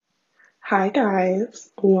Hi guys,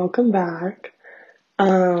 welcome back.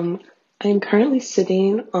 Um, I'm currently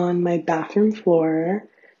sitting on my bathroom floor,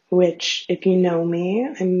 which, if you know me,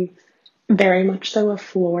 I'm very much so a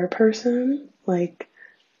floor person. Like,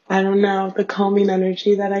 I don't know, the calming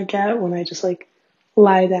energy that I get when I just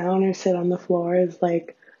lie down or sit on the floor is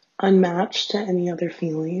unmatched to any other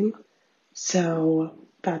feeling. So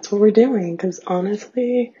that's what we're doing, because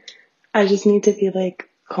honestly, I just need to be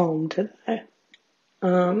calm today.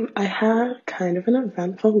 I had kind of an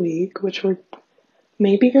eventful week, which we're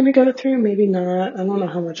maybe gonna go through, maybe not. I don't know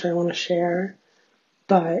how much I want to share,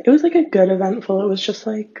 but it was a good eventful. It was just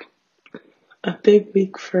a big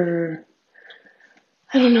week for,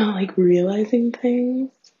 I don't know, realizing things.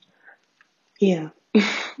 Yeah,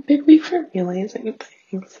 big week for realizing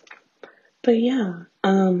things. But yeah,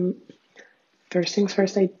 first things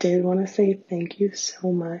first, I did want to say thank you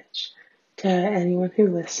so much to anyone who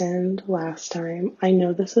listened last time. I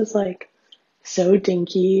know this is so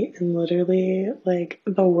dinky and literally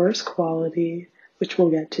the worst quality, which we'll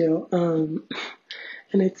get to. And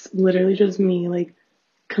it's literally just me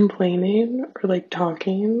complaining or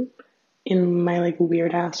talking in my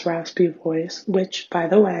weird ass raspy voice, which by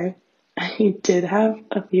the way, I did have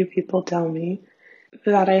a few people tell me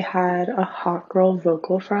that I had a hot girl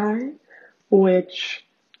vocal fry, which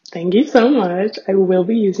thank you so much. I will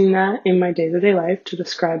be using that in my day-to-day life to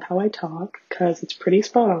describe how I talk because it's pretty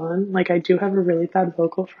spot on. I do have a really bad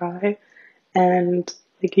vocal fry, and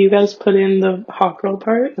you guys put in the hot girl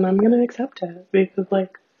part and I'm gonna accept it because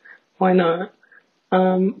why not?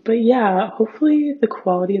 But yeah, hopefully the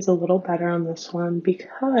quality is a little better on this one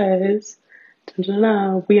because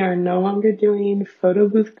we are no longer doing photo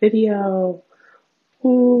booth video.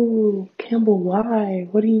 Ooh, Campbell, why?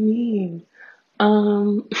 What do you mean?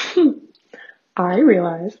 Um, I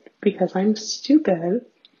realized because I'm stupid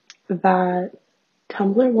that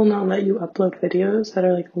Tumblr will not let you upload videos that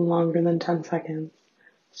are longer than 10 seconds.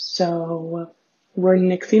 So we're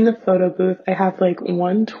nixing the photo booth. I have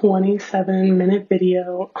one 27-minute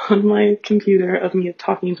video on my computer of me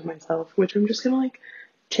talking to myself, which I'm just gonna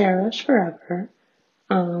cherish forever.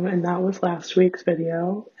 And that was last week's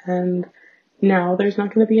video. And now there's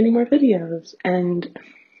not gonna be any more videos. And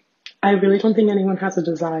I really don't think anyone has a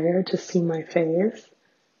desire to see my face.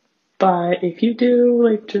 But if you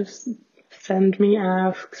do, just send me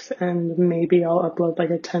asks and maybe I'll upload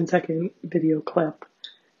a 10-second video clip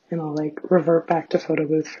and I'll revert back to photo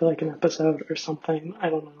booth for an episode or something. I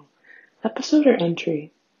don't know. Episode or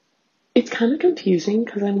entry. It's kind of confusing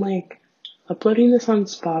because I'm uploading this on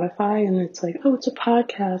Spotify and it's oh, it's a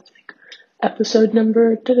podcast, episode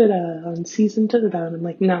number da da da on season da da da. And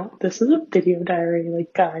I'm no, this is a video diary.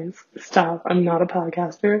 Guys, stop. I'm not a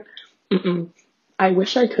podcaster. I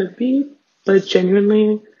wish I could be, but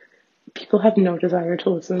genuinely, people have no desire to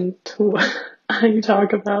listen to what I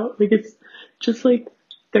talk about. It's just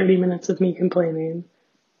 30 minutes of me complaining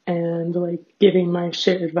and giving my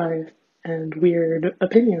shit advice and weird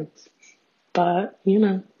opinions. But,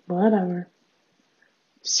 whatever.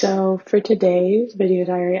 So for today's video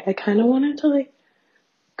diary, I kind of wanted to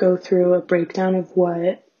go through a breakdown of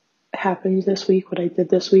what happened this week, what I did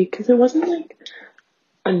this week, because it wasn't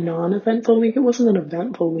a non-eventful week. It wasn't an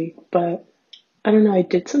eventful week, but I don't know. I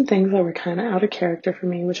did some things that were kind of out of character for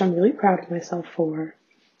me, which I'm really proud of myself for.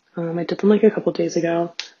 I did them a couple days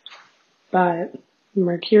ago, but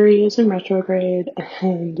Mercury is in retrograde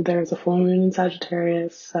and there's a full moon in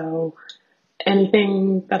Sagittarius, so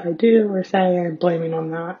anything that I do or say, I'm blaming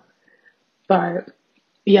on that. But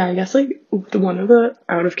yeah, I guess one of the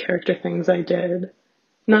out of character things I did,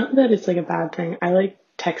 not that it's a bad thing, I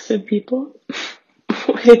texted people,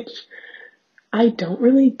 which I don't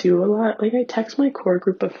really do a lot. I text my core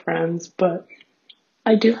group of friends, but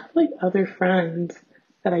I do have other friends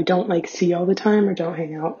that I don't see all the time or don't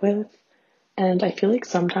hang out with. And I feel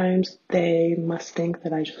sometimes they must think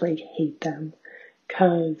that I just hate them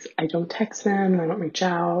because I don't text them and I don't reach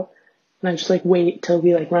out and I just wait till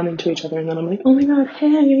we run into each other and then I'm oh my god,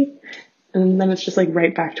 hey, and then it's just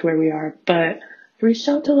right back to where we are. But I reached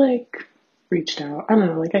out. I don't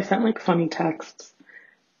know, I sent funny texts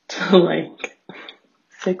to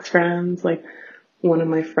 6 friends. One of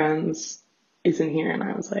my friends isn't here and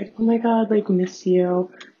I was oh my god, miss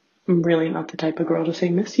you. I'm really not the type of girl to say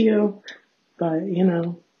miss you, but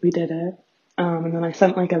we did it. And then I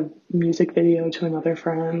sent a music video to another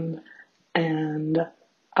friend and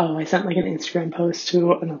I sent an Instagram post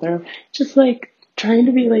to another, just trying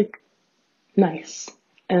to be nice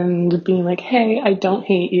and being hey, I don't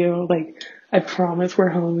hate you. I promise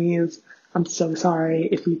we're homies. I'm so sorry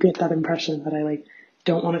if you get that impression that I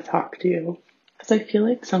don't want to talk to you. Because I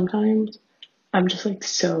feel sometimes I'm just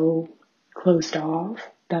so closed off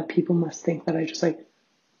that people must think that I just like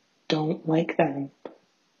don't like them,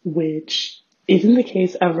 which isn't the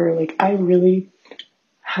case ever. Like, I really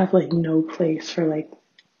have like no place for like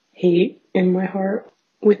hate in my heart.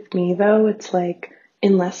 With me though, it's like,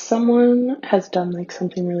 unless someone has done like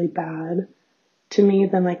something really bad to me,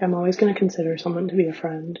 then like I'm always going to consider someone to be a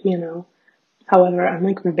friend, you know? However, I'm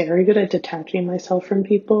like very good at detaching myself from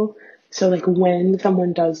people. So like when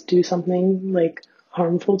someone does do something like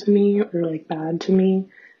harmful to me or like bad to me,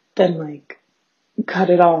 then like cut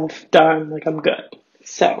it off, done, like I'm good.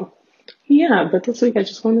 So yeah, but this week I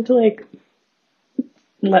just wanted to like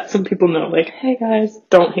let some people know, like, hey guys,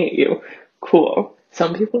 don't hate you. Cool.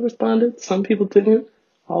 Some people responded, some people didn't.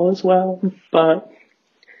 All is well, but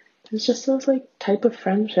there's just those like type of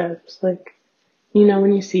friendships, like, you know,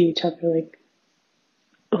 when you see each other,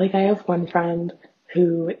 like I have one friend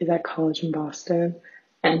who is at college in Boston,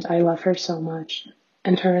 and I love her so much.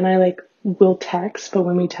 And her and I like will text, but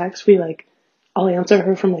when we text, we like I'll answer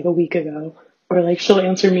her from like a week ago, or like she'll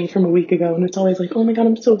answer me from a week ago, and it's always like, oh my god,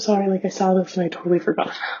 I'm so sorry, like I saw this and I totally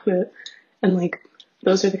forgot about it. And like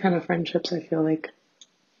those are the kind of friendships I feel like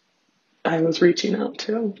I was reaching out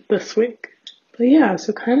to this week. But yeah,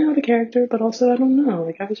 so kind of out of character, but also I don't know,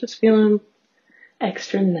 like I was just feeling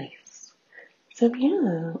extra nice. So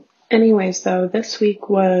yeah. Anyways, though, this week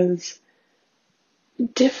was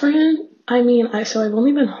different. I mean, so I've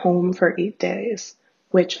only been home for 8 days,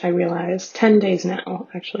 which I realized 10 days now,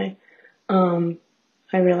 actually. Um,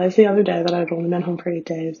 I realized the other day that I'd only been home for 8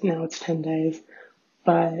 days. Now it's 10 days,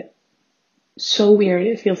 but so weird.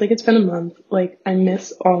 It feels like it's been a month. Like I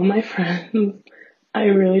miss all my friends. I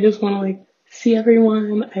really just want to like see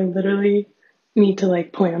everyone. I literally need to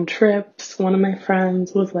like plan trips. One of my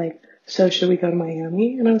friends was like, so should we go to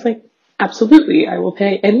Miami? And I was like, absolutely. I will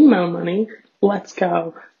pay any amount of money. Let's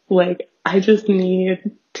go. Like, I just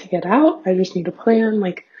need to get out. I just need to plan.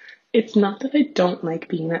 Like, it's not that I don't like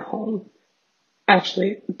being at home.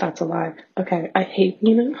 Actually, that's a lie. Okay, I hate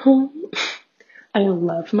being at home. I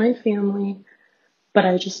love my family, but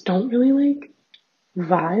I just don't really like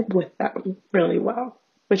vibe with them really well,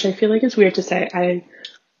 which I feel like is weird to say. I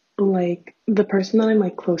like the person that I'm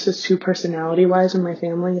like closest to personality wise in my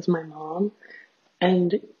family is my mom,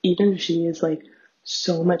 and even she is like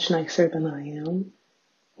so much nicer than I am,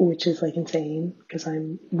 which is like insane because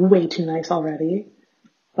I'm way too nice already.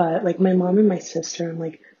 But like my mom and my sister, I'm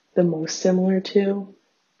like the most similar to,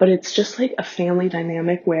 but it's just like a family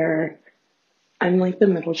dynamic where I'm like the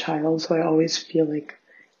middle child, so I always feel like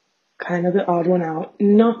kind of the odd one out.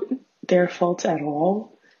 Not their fault at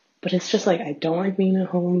all, but it's just like I don't like being at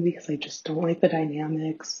home because I just don't like the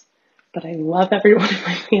dynamics. But I love everyone in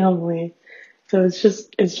my family. So it's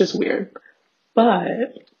just weird.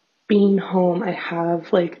 But being home, I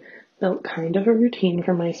have like built kind of a routine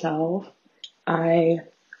for myself. I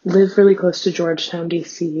live really close to Georgetown,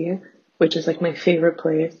 DC, which is like my favorite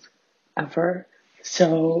place ever.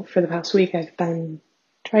 So for the past week, I've been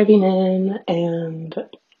driving in and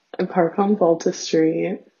I park on Volta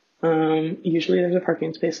Street. Usually there's a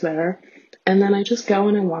parking space there. And then I just go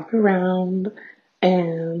and I walk around.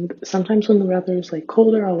 And sometimes when the weather's like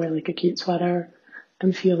colder, I'll wear like a cute sweater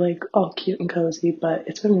and feel like all cute and cozy. But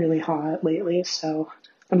it's been really hot lately, so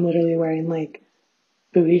I'm literally wearing like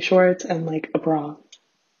booty shorts and like a bra.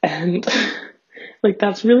 And like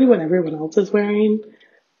that's really what everyone else is wearing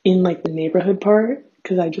in like the neighborhood part.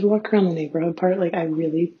 Cause I just walk around the neighborhood part. Like I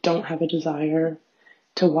really don't have a desire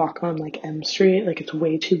to walk on like M Street. Like it's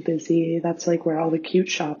way too busy. That's like where all the cute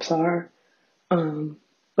shops are.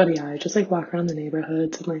 But yeah, I just like walk around the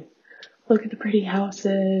neighborhoods and like look at the pretty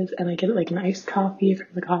houses and I get like an iced coffee from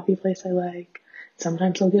the coffee place I like.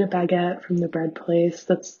 Sometimes I'll get a baguette from the bread place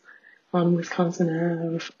that's on Wisconsin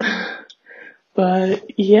Ave.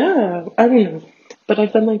 But yeah, I don't know. But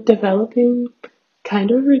I've been like developing kind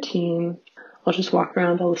of a routine. I'll just walk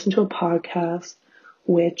around, I'll listen to a podcast,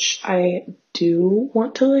 which I do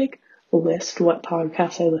want to like list what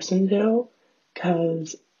podcasts I listen to,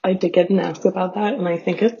 because I did get asked about that, and I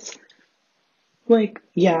think it's like,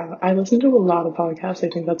 yeah, I listen to a lot of podcasts. I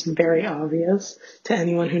think that's very obvious to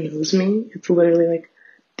anyone who knows me. It's literally like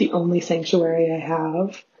the only sanctuary I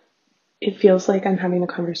have. It feels like I'm having a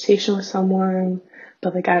conversation with someone,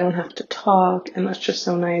 but like I don't have to talk, and that's just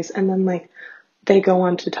so nice. And then like they go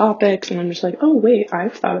on to topics, and I'm just like, oh wait,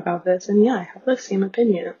 I've thought about this, and yeah, I have the same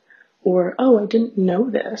opinion. Or, oh, I didn't know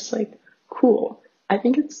this. Like, cool. I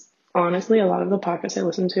think it's honestly a lot of the podcasts I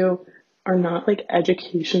listen to are not like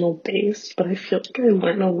educational based, but I feel like I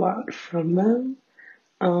learn a lot from them.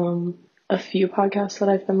 A few podcasts that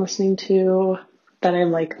I've been listening to that I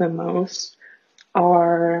like the most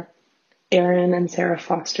are Aaron and Sarah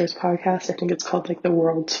Foster's podcast. I think it's called like the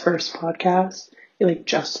world's first podcast. It like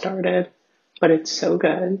just started, but it's so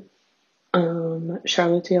good.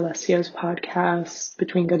 Charlotte D'Alessio's podcast,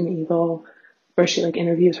 Between Good and Evil, where she like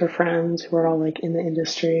interviews her friends who are all like in the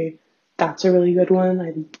industry. That's a really good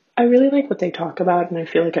one. I really like what they talk about, and I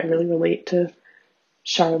feel like I really relate to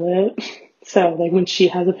Charlotte. So like when she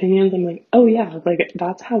has opinions, I'm like, oh yeah, like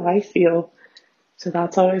that's how I feel. So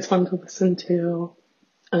that's always fun to listen to.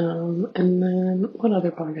 And then what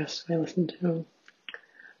other podcasts do I listen to?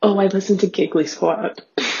 Oh, I listen to Giggly Squad,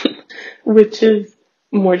 which is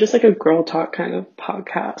more just like a girl talk kind of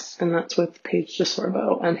podcast. And that's with Paige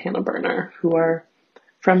DeSorbo and Hannah Berner, who are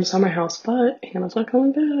from Summer House, but Hannah's not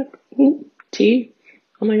coming back. Ooh, tea.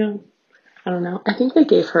 Oh my God. I don't know. I think they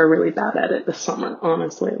gave her a really bad edit this summer,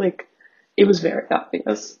 honestly. Like, it was very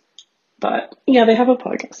obvious. But yeah, they have a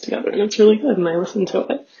podcast together and it's really good and I listen to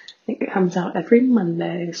it. I think it comes out every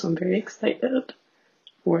Monday, so I'm very excited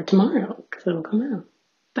for tomorrow because it'll come out.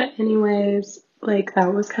 But anyways, like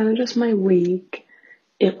that was kind of just my week.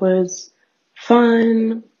 It was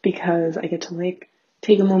fun because I get to like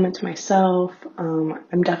take a moment to myself.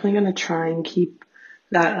 I'm definitely going to try and keep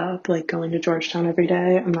that up, like going to Georgetown every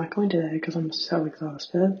day. I'm not going today because I'm so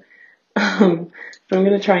exhausted. But I'm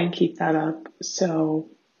going to try and keep that up so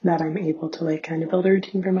that I'm able to like kind of build a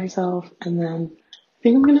routine for myself. And then I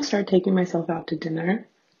think I'm going to start taking myself out to dinner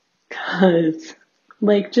because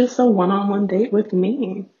like just a one-on-one date with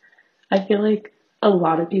me. I feel like a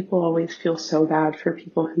lot of people always feel so bad for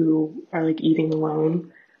people who are like eating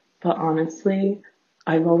alone. But honestly,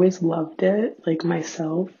 I've always loved it, like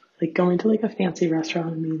myself, like going to like a fancy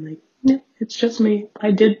restaurant and being like, yeah, it's just me. I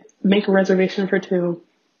did make a reservation for two,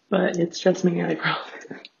 but it's just me, I promise.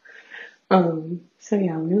 So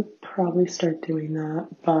yeah, I'm gonna probably start doing that,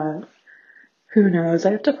 but who knows?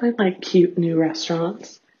 I have to find like cute new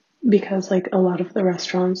restaurants because like a lot of the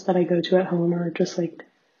restaurants that I go to at home are just like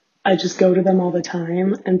I just go to them all the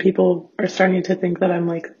time and people are starting to think that I'm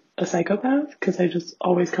like a psychopath because I just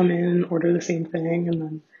always come in and order the same thing and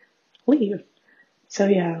then leave. So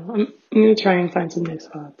yeah, I'm gonna try and find some new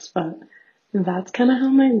spots, but that's kind of how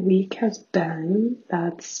my week has been.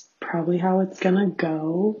 That's probably how it's gonna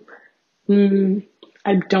go.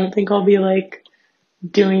 I don't think I'll be like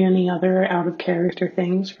doing any other out of character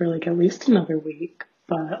things for like at least another week,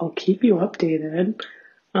 but I'll keep you updated.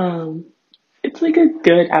 Um, it's like a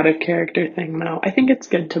good out of character thing though. I think it's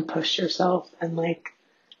good to push yourself and like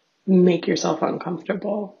make yourself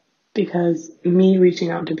uncomfortable because me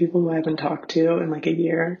reaching out to people who I haven't talked to in like a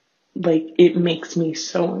year, like it makes me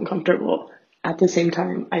so uncomfortable. At the same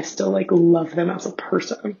time, I still like love them as a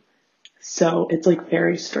person. So it's like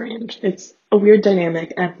very strange. It's a weird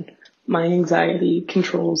dynamic and my anxiety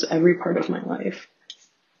controls every part of my life.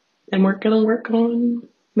 And we're gonna work on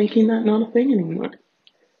making that not a thing anymore.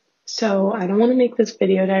 So I don't want to make this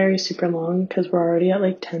video diary super long because we're already at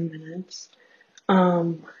like 10 minutes.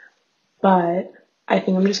 But I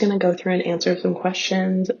think I'm just gonna go through and answer some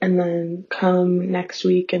questions and then come next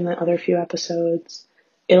week in the other few episodes,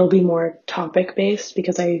 it'll be more topic based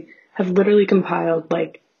because I have literally compiled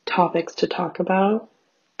like topics to talk about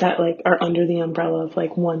that like are under the umbrella of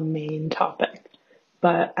like one main topic.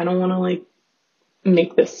 But I don't want to like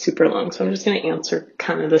make this super long, so I'm just going to answer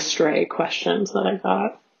kind of the stray questions that I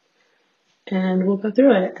got. And we'll go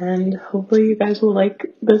through it, and hopefully you guys will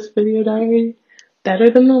like this video diary better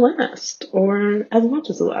than the last, or as much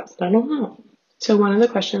as the last, I don't know. So one of the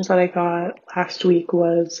questions that I got last week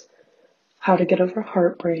was how to get over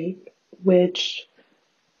heartbreak, which,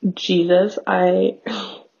 Jesus, I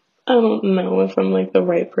don't know if I'm like the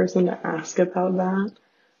right person to ask about that.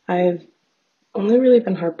 I've only really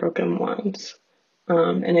been heartbroken once.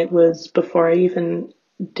 And it was before I even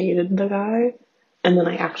dated the guy. And then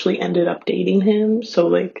I actually ended up dating him. So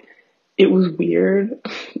like it was weird,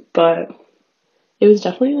 but it was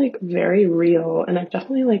definitely like very real. And I've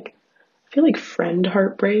definitely like, I feel like friend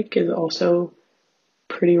heartbreak is also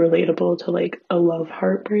pretty relatable to like a love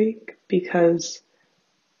heartbreak because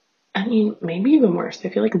I mean, maybe even worse. I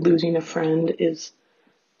feel like losing a friend is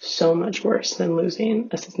so much worse than losing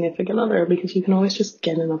a significant other because you can always just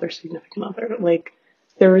get another significant other. Like,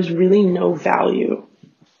 there is really no value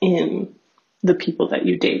in the people that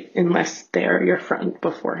you date unless they're your friend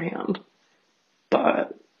beforehand.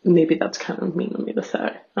 But maybe that's kind of mean of me to say.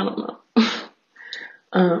 I don't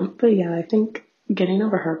know. But yeah, I think getting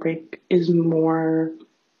over heartbreak is more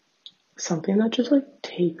something that just like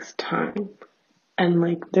takes time. And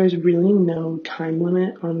like, there's really no time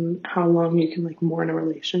limit on how long you can like mourn a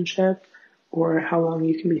relationship or how long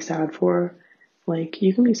you can be sad for. Like,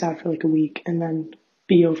 you can be sad for like a week and then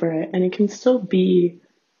be over it. And it can still be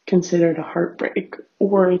considered a heartbreak,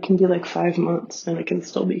 or it can be like 5 months and it can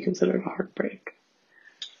still be considered a heartbreak.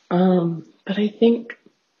 But I think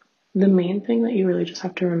the main thing that you really just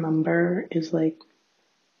have to remember is like,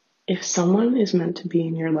 if someone is meant to be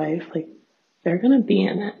in your life, like, they're gonna be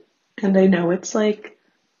in it. And I know it's like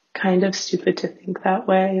kind of stupid to think that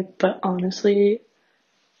way, but honestly,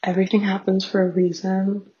 everything happens for a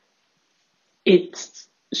reason. It's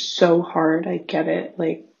so hard, I get it.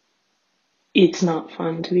 Like, it's not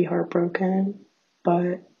fun to be heartbroken,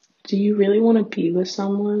 but do you really want to be with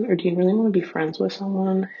someone, or do you really want to be friends with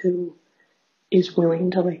someone who is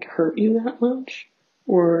willing to like hurt you that much,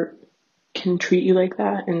 or can treat you like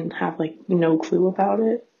that and have like no clue about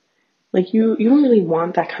it? Like, you don't really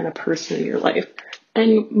want that kind of person in your life.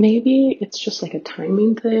 And maybe it's just like a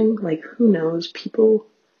timing thing. Like, who knows? People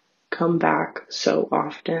come back so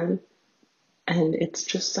often, and it's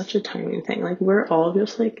just such a timing thing. Like, we're all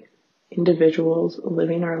just like individuals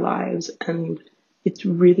living our lives, and it's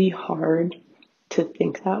really hard to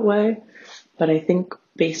think that way. But I think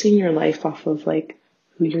basing your life off of like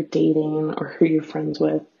who you're dating or who you're friends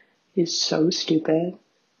with is so stupid.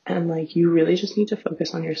 And like, you really just need to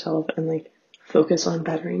focus on yourself and like focus on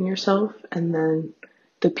bettering yourself. And then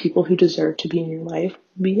the people who deserve to be in your life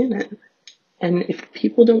will be in it. And if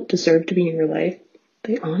people don't deserve to be in your life,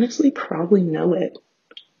 they honestly probably know it.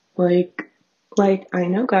 Like, I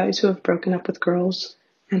know guys who have broken up with girls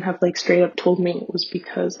and have like straight up told me it was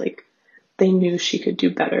because like they knew she could do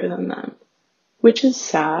better than them, which is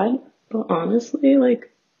sad, but honestly,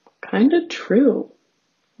 like, kind of true.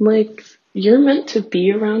 Like, you're meant to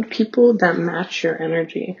be around people that match your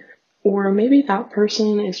energy, or maybe that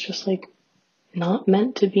person is just like not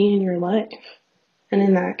meant to be in your life. And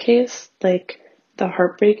in that case, like, the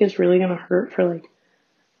heartbreak is really gonna hurt for like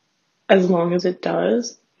as long as it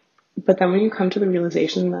does. But then when you come to the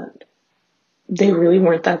realization that they really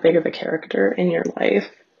weren't that big of a character in your life,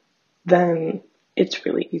 then it's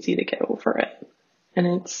really easy to get over it. And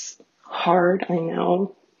it's hard, I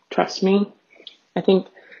know. Trust me. I think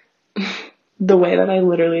the way that I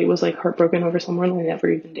literally was like heartbroken over someone I never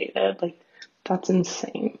even dated, like, that's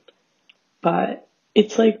insane. But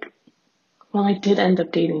it's like, well, I did end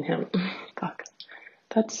up dating him. Fuck.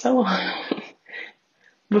 That's so hard.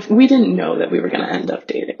 But we didn't know that we were going to end up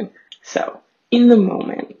dating. So, in the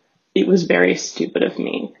moment, it was very stupid of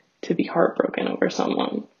me to be heartbroken over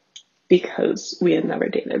someone because we had never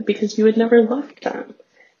dated, because you had never loved them.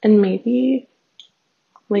 And maybe,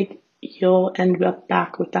 like, you'll end up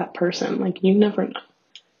back with that person. Like, you never know.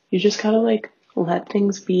 You just gotta, like, let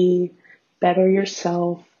things be, better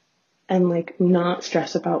yourself, and, like, not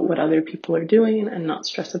stress about what other people are doing, and not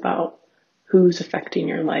stress about who's affecting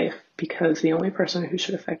your life, because the only person who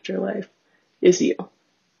should affect your life is you.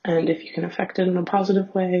 And if you can affect it in a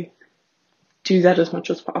positive way, do that as much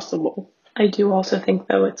as possible. I do also think,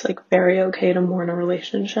 though, it's like very okay to mourn a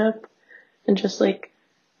relationship and just like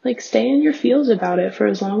stay in your feels about it for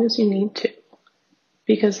as long as you need to.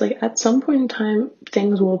 Because like at some point in time,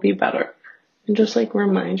 things will be better. And just like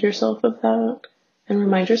remind yourself of that, and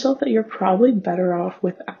remind yourself that you're probably better off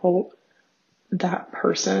without that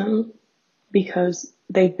person, because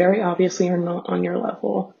they very obviously are not on your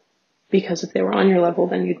level. Because if they were on your level,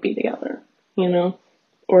 then you'd be together, you know?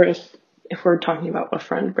 Or if we're talking about a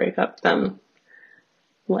friend breakup, then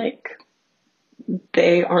like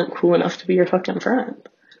they aren't cool enough to be your fucking friend.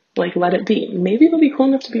 Like, let it be. Maybe they'll be cool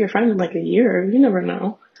enough to be your friend in like a year. You never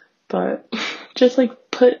know. But just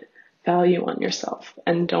like put value on yourself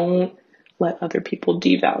and don't let other people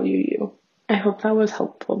devalue you. I hope that was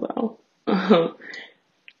helpful though.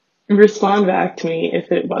 Respond back to me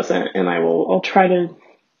if it wasn't, and I'll try to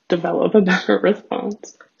develop a better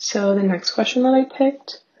response. So the next question that I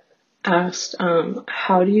picked asked,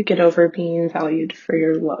 how do you get over being valued for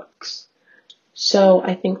your looks? So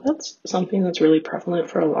I think that's something that's really prevalent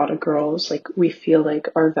for a lot of girls. Like, we feel like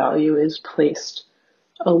our value is placed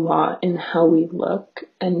a lot in how we look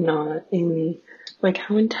and not in like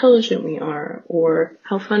how intelligent we are or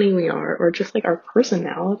how funny we are or just like our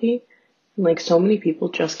personality. And like, so many people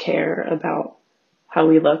just care about how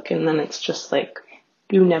we look, and then it's just like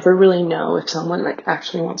you never really know if someone like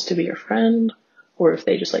actually wants to be your friend, or if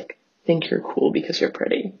they just like think you're cool because you're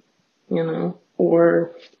pretty, you know?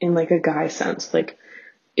 Or in like a guy sense, like,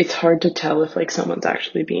 it's hard to tell if like someone's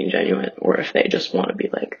actually being genuine, or if they just want to be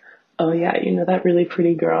like, oh yeah, you know that really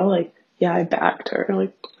pretty girl? Like, yeah, I backed her.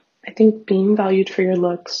 Like, I think being valued for your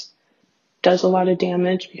looks does a lot of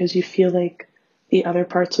damage because you feel like the other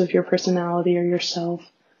parts of your personality or yourself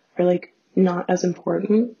are like not as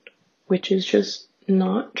important, which is just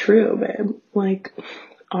not true, babe. Like,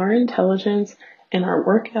 our intelligence and our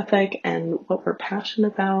work ethic and what we're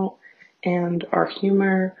passionate about and our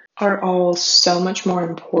humor are all so much more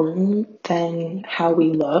important than how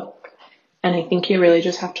we look. And I think you really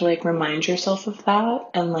just have to like remind yourself of that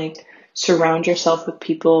and like surround yourself with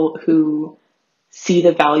people who see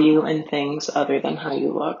the value in things other than how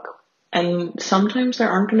you look. And sometimes there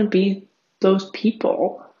aren't going to be those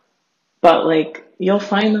people, but like you'll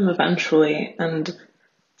find them eventually and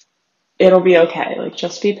it'll be okay. Like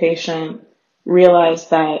just be patient. Realize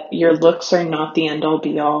that your looks are not the end all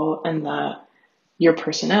be all and that your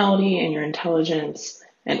personality and your intelligence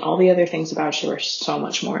and all the other things about you are so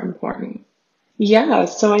much more important. Yeah,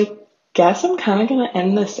 so I guess I'm kind of going to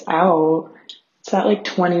end this out. It's at like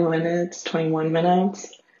 20 minutes, 21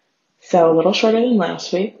 minutes. So a little shorter than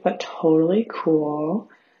last week, but totally cool.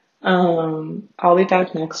 I'll be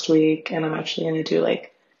back next week and I'm actually going to do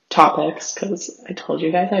like topics because I told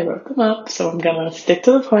you guys I wrote them up. So I'm going to stick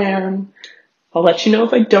to the plan. I'll let you know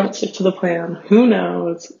if I don't stick to the plan. Who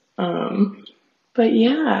knows? But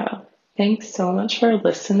yeah, thanks so much for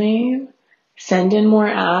listening. Send in more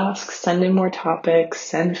asks, send in more topics,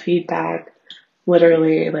 send feedback.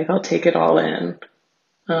 Literally, like I'll take it all in.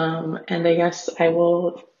 And I guess I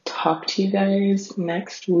will talk to you guys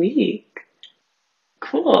next week.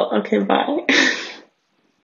 Cool. Okay, bye.